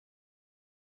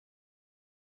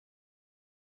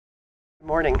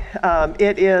Morning. My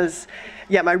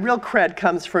real cred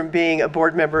comes from being a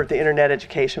board member of the Internet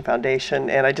Education Foundation,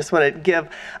 and I just want to give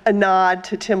a nod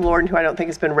to Tim Lorden, who I don't think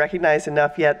has been recognized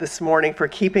enough yet this morning, for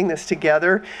keeping this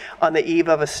together on the eve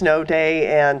of a snow day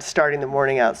and starting the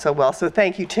morning out so well. So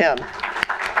thank you, Tim.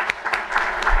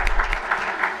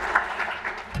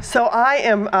 So I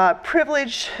am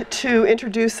privileged to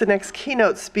introduce the next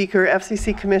keynote speaker,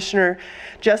 FCC Commissioner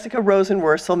Jessica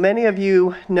Rosenworcel. Many of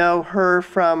you know her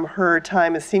from her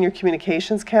time as Senior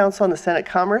Communications Counsel on the Senate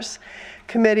Commerce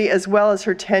Committee, as well as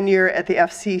her tenure at the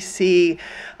FCC,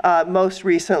 most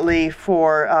recently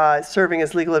for serving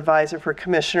as legal advisor for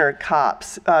Commissioner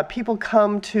Copps. People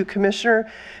come to commissioner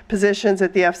positions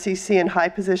at the FCC and high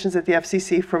positions at the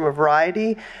FCC from a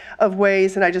variety of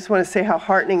ways, and I just want to say how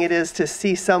heartening it is to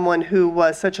see someone who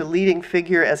was such a leading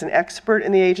figure as an expert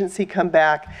in the agency come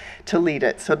back to lead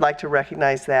it. So I'd like to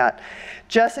recognize that.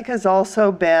 Jessica's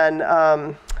also been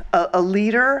a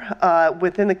leader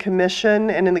within the commission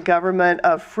and in the government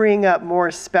of freeing up more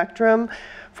spectrum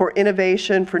for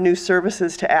innovation, for new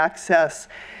services to access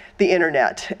the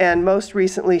internet. And most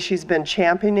recently, she's been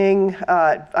championing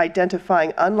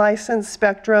identifying unlicensed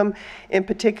spectrum, in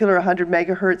particular 100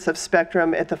 megahertz of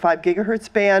spectrum at the 5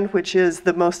 gigahertz band, which is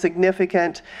the most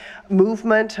significant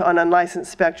movement on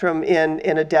unlicensed spectrum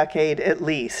in a decade at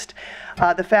least.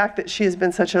 The fact that she has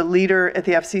been such a leader at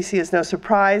the FCC is no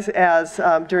surprise, as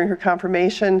during her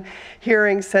confirmation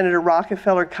hearing, Senator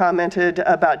Rockefeller commented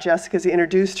about Jessica as he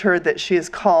introduced her that she is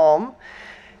calm,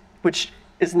 which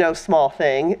is no small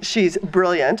thing. She's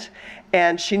brilliant,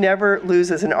 and she never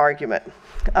loses an argument.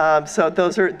 So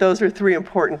those are three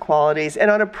important qualities. And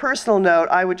on a personal note,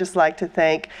 I would just like to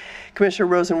thank Commissioner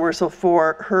Rosenworcel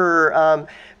for her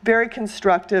very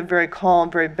constructive, very calm,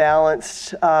 very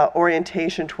balanced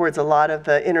orientation towards a lot of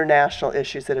the international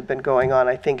issues that have been going on.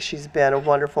 I think she's been a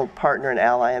wonderful partner and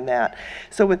ally in that.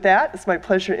 So with that, it's my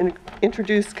pleasure to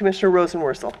introduce Commissioner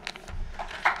Rosenworcel.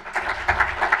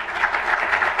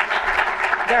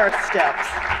 There are steps.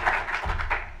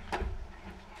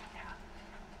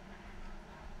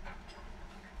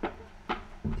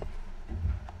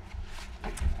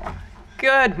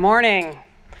 Good morning.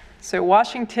 So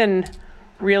Washington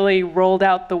really rolled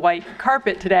out the white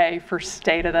carpet today for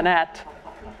State of the Net.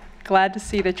 Glad to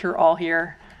see that you're all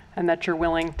here and that you're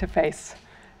willing to face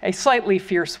a slightly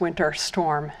fierce winter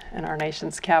storm in our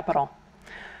nation's capital.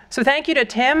 So thank you to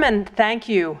Tim, and thank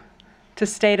you to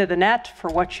State of the Net for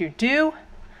what you do,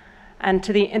 and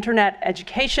to the Internet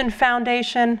Education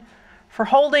Foundation for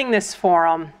holding this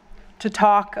forum to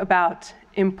talk about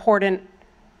important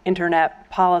internet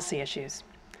policy issues.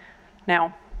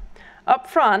 Now, up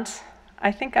front,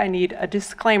 I think I need a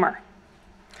disclaimer.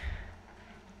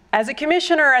 As a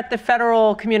commissioner at the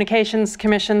Federal Communications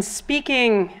Commission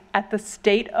speaking at the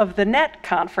State of the Net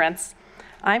conference,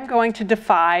 I'm going to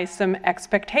defy some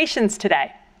expectations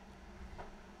today.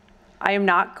 I am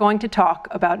not going to talk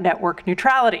about network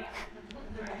neutrality.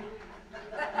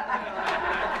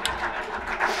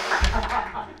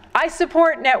 I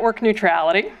support network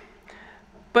neutrality,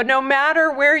 but no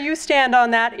matter where you stand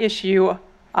on that issue,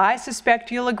 I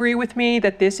suspect you'll agree with me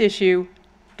that this issue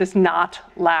does not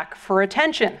lack for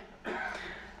attention.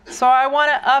 So I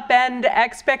want to upend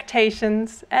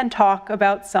expectations and talk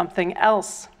about something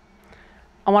else.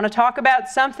 I want to talk about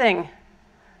something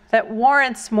that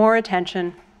warrants more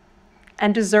attention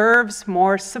and deserves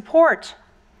more support.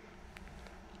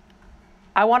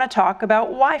 I want to talk about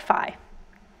Wi-Fi.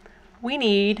 We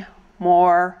need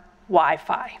more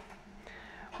Wi-Fi.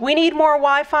 We need more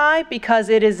Wi-Fi because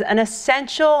it is an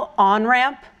essential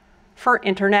on-ramp for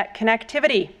internet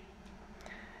connectivity.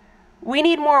 We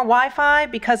need more Wi-Fi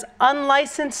because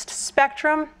unlicensed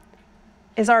spectrum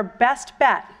is our best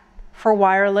bet for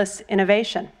wireless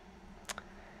innovation.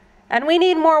 And we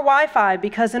need more Wi-Fi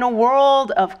because in a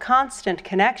world of constant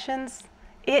connections,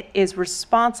 it is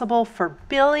responsible for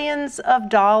billions of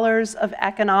dollars of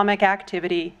economic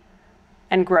activity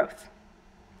and growth.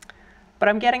 But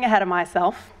I'm getting ahead of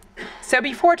myself. So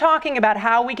before talking about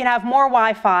how we can have more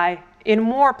Wi-Fi in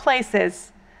more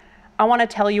places, I want to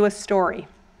tell you a story.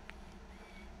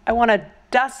 I want to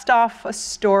dust off a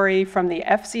story from the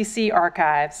FCC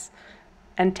archives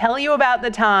and tell you about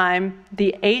the time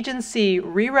the agency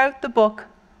rewrote the book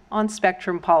on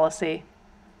spectrum policy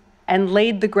and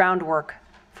laid the groundwork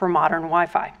for modern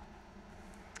Wi-Fi.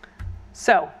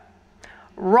 So,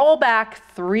 roll back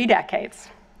 3 decades.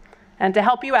 And to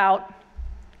help you out,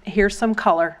 here's some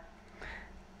color.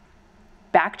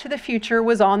 Back to the Future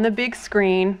was on the big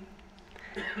screen,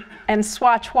 and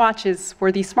Swatch watches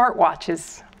were the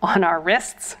smartwatches on our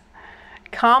wrists.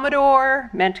 Commodore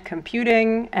meant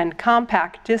computing, and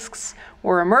compact discs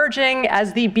were emerging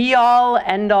as the be-all,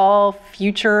 end-all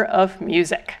future of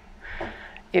music.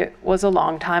 It was a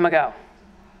long time ago.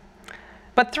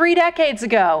 But 3 decades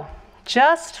ago,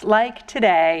 just like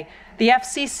today, the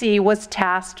FCC was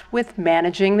tasked with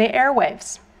managing the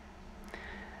airwaves.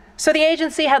 So the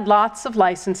agency had lots of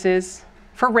licenses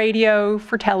for radio,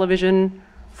 for television,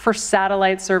 for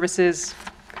satellite services,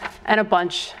 and a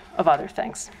bunch of other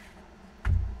things.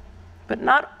 But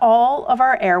not all of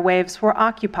our airwaves were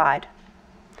occupied.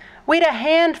 We had a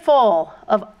handful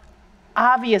of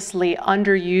obviously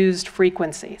underused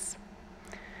frequencies.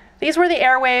 These were the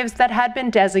airwaves that had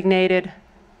been designated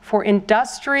for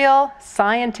industrial,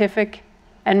 scientific,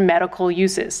 and medical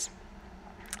uses.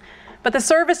 But the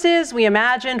services we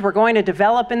imagined were going to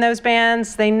develop in those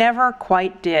bands, they never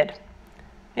quite did.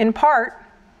 In part,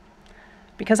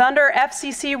 because under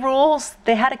FCC rules,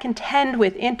 they had to contend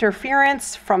with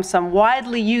interference from some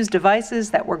widely used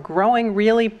devices that were growing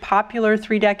really popular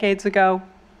 3 decades ago,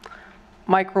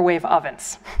 microwave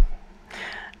ovens.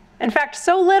 In fact,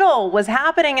 so little was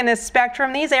happening in this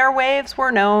spectrum, these airwaves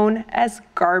were known as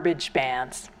garbage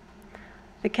bands.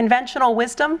 The conventional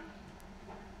wisdom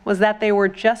was that they were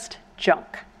just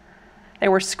junk. They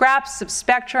were scraps of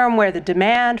spectrum where the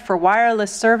demand for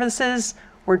wireless services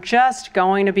were just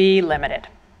going to be limited.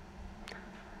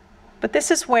 But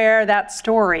this is where that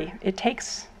story, it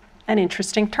takes an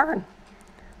interesting turn.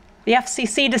 The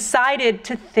FCC decided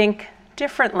to think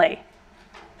differently.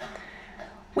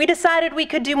 We decided we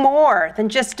could do more than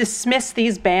just dismiss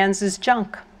these bands as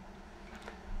junk.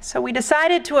 So we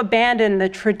decided to abandon the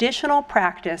traditional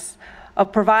practice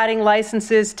of providing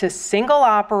licenses to single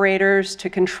operators to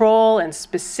control in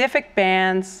specific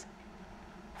bands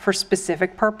for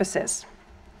specific purposes.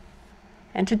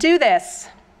 And to do this,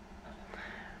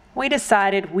 we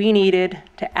decided we needed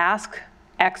to ask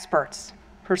experts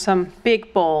for some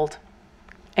big, bold,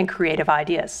 and creative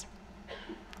ideas.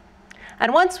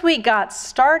 And once we got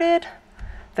started,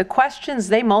 the questions,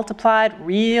 they multiplied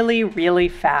really, really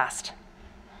fast.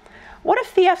 What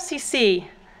if the FCC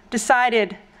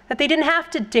decided that they didn't have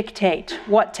to dictate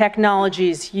what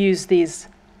technologies use these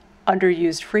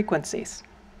underused frequencies?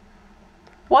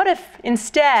 What if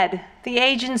instead the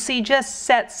agency just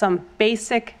set some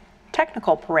basic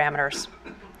technical parameters?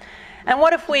 And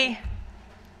what if we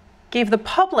gave the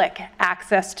public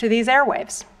access to these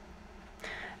airwaves?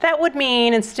 That would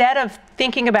mean instead of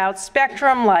thinking about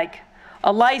spectrum like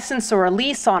a license or a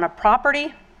lease on a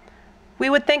property, we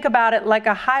would think about it like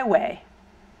a highway,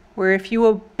 where if you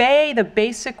obey the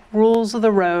basic rules of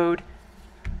the road,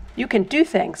 you can do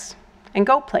things and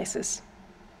go places.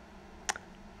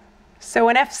 So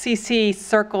in FCC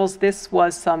circles, this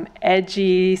was some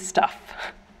edgy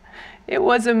stuff. It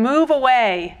was a move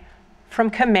away from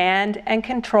command and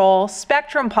control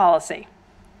spectrum policy.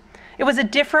 It was a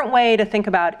different way to think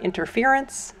about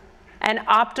interference and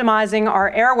optimizing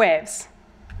our airwaves.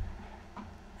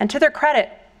 And to their credit,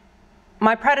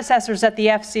 my predecessors at the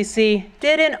FCC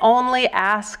didn't only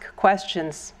ask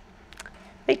questions,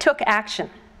 they took action.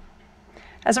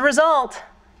 As a result,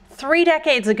 3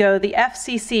 decades ago, the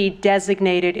FCC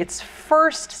designated its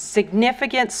first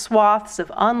significant swaths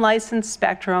of unlicensed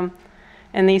spectrum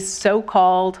in these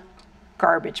so-called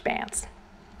garbage bands.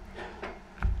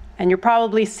 And you're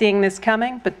probably seeing this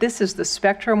coming, but this is the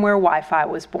spectrum where Wi-Fi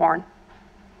was born.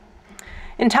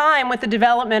 In time, with the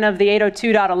development of the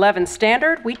 802.11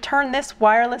 standard, we turned this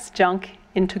wireless junk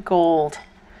into gold.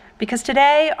 Because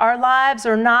today, our lives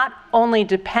are not only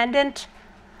dependent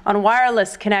on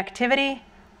wireless connectivity,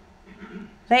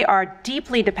 they are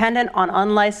deeply dependent on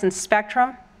unlicensed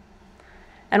spectrum,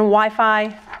 and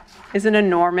Wi-Fi is an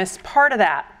enormous part of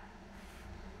that.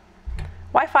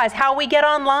 Wi-Fi is how we get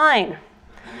online.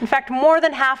 In fact, more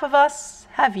than half of us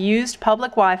have used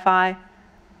public Wi-Fi,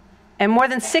 and more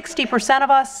than 60% of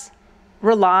us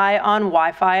rely on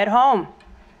Wi-Fi at home.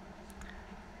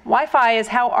 Wi-Fi is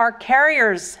how our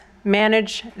carriers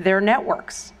manage their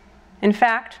networks. In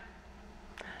fact,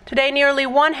 today nearly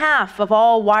 1/2 of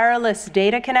all wireless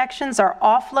data connections are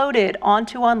offloaded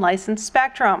onto unlicensed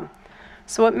spectrum.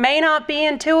 So it may not be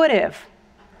intuitive,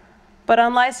 but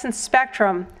unlicensed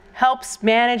spectrum helps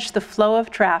manage the flow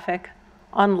of traffic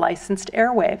on licensed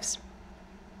airwaves.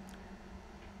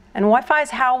 And Wi-Fi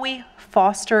is how we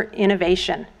foster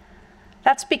innovation.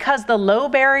 That's because the low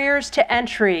barriers to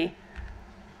entry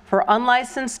for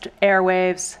unlicensed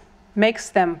airwaves makes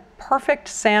them perfect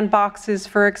sandboxes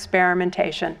for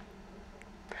experimentation.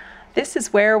 This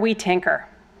is where we tinker.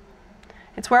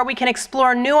 It's where we can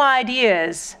explore new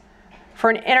ideas for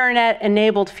an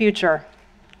internet-enabled future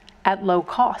at low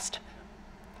cost.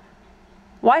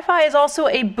 Wi-Fi is also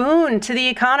a boon to the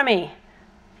economy.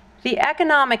 The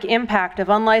economic impact of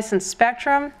unlicensed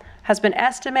spectrum has been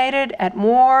estimated at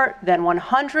more than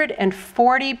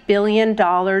 $140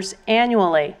 billion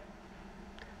annually,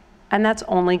 and that's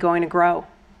only going to grow.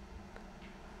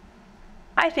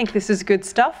 I think this is good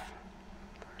stuff.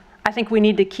 I think we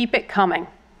need to keep it coming.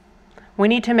 We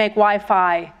need to make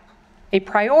Wi-Fi a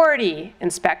priority in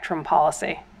spectrum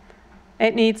policy.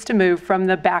 It needs to move from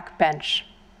the backbench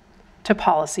to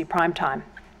policy primetime.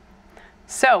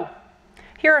 So,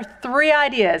 here are 3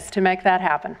 ideas to make that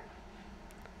happen.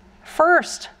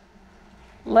 First,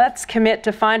 let's commit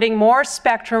to finding more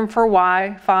spectrum for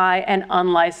Wi-Fi and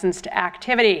unlicensed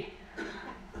activity.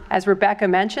 As Rebecca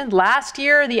mentioned, last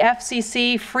year the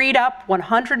FCC freed up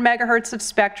 100 megahertz of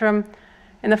spectrum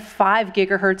in the 5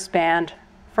 gigahertz band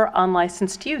for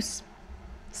unlicensed use.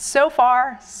 So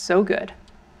far, so good.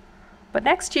 But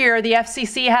next year, the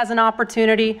FCC has an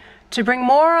opportunity to bring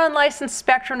more unlicensed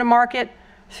spectrum to market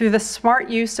through the smart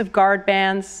use of guard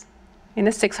bands in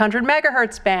the 600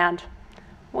 megahertz band.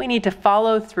 We need to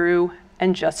follow through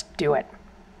and just do it.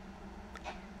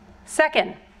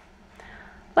 Second,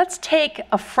 let's take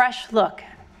a fresh look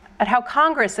at how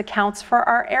Congress accounts for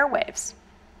our airwaves.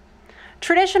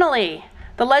 Traditionally,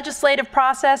 the legislative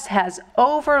process has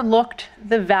overlooked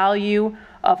the value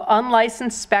of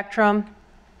unlicensed spectrum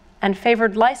and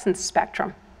favored licensed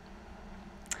spectrum.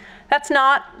 That's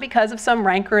not because of some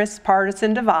rancorous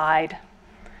partisan divide,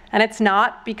 and it's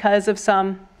not because of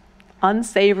some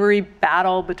unsavory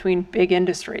battle between big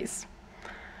industries.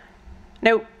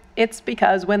 No, it's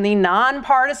because when the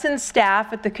nonpartisan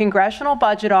staff at the Congressional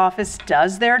Budget Office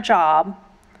does their job,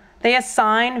 they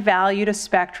assign value to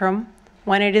spectrum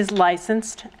when it is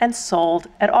licensed and sold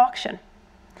at auction.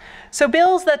 So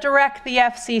bills that direct the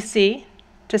FCC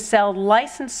to sell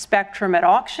licensed spectrum at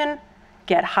auction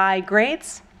get high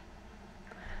grades,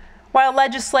 while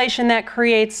legislation that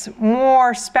creates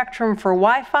more spectrum for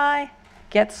Wi-Fi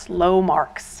gets low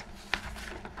marks.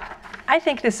 I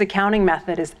think this accounting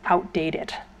method is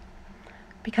outdated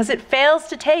because it fails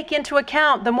to take into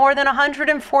account the more than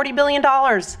 $140 billion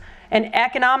in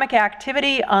economic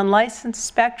activity unlicensed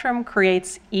spectrum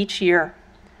creates each year.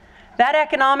 That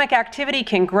economic activity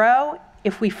can grow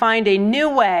if we find a new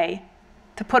way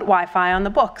to put Wi-Fi on the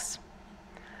books.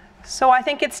 So I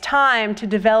think it's time to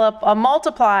develop a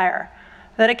multiplier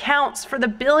that accounts for the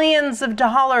billions of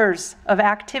dollars of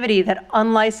activity that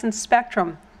unlicensed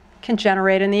spectrum can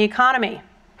generate in the economy.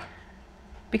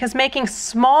 Because making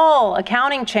small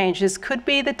accounting changes could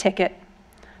be the ticket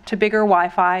to bigger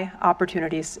Wi-Fi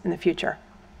opportunities in the future.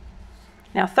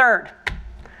 Now, third,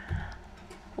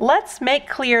 let's make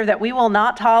clear that we will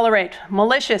not tolerate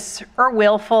malicious or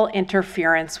willful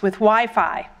interference with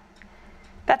Wi-Fi.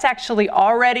 That's actually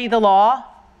already the law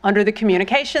under the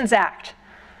Communications Act.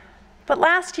 But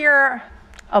last year,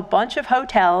 a bunch of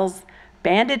hotels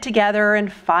banded together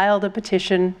and filed a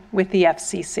petition with the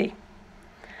FCC.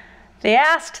 They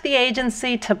asked the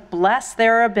agency to bless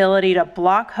their ability to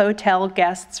block hotel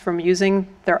guests from using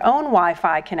their own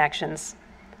Wi-Fi connections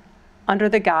under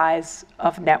the guise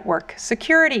of network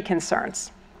security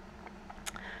concerns.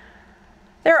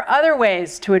 There are other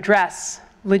ways to address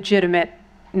legitimate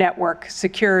network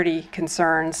security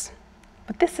concerns,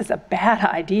 but this is a bad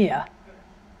idea.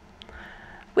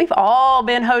 We've all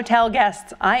been hotel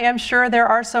guests. I am sure there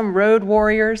are some road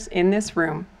warriors in this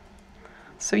room.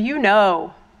 So you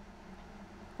know,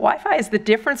 Wi-Fi is the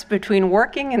difference between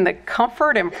working in the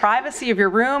comfort and privacy of your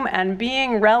room and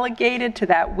being relegated to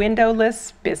that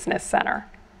windowless business center.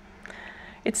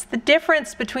 It's the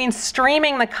difference between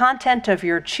streaming the content of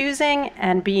your choosing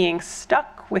and being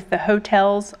stuck with the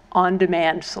hotel's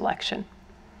on-demand selection.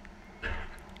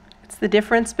 It's the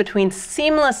difference between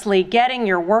seamlessly getting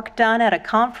your work done at a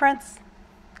conference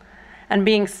and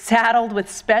being saddled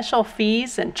with special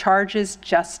fees and charges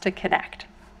just to connect.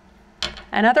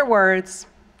 In other words,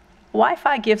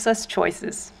 Wi-Fi gives us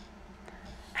choices.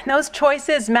 And those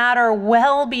choices matter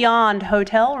well beyond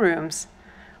hotel rooms.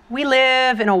 We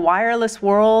live in a wireless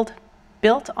world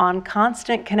built on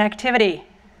constant connectivity.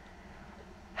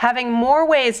 Having more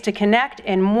ways to connect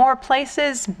in more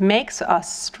places makes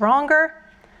us stronger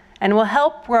and will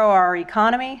help grow our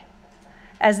economy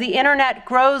as the internet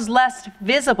grows less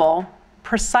visible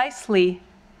precisely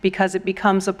because it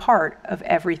becomes a part of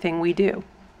everything we do.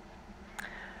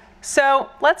 So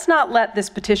let's not let this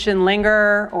petition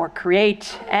linger or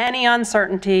create any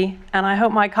uncertainty, and I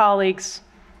hope my colleagues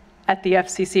at the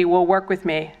FCC will work with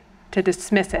me to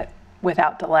dismiss it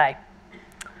without delay.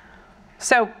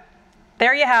 So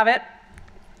there you have it.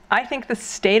 I think the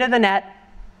state of the net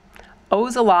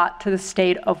owes a lot to the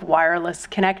state of wireless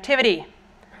connectivity.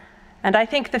 And I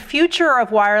think the future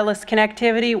of wireless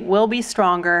connectivity will be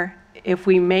stronger if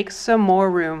we make some more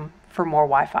room for more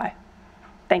Wi-Fi.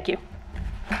 Thank you.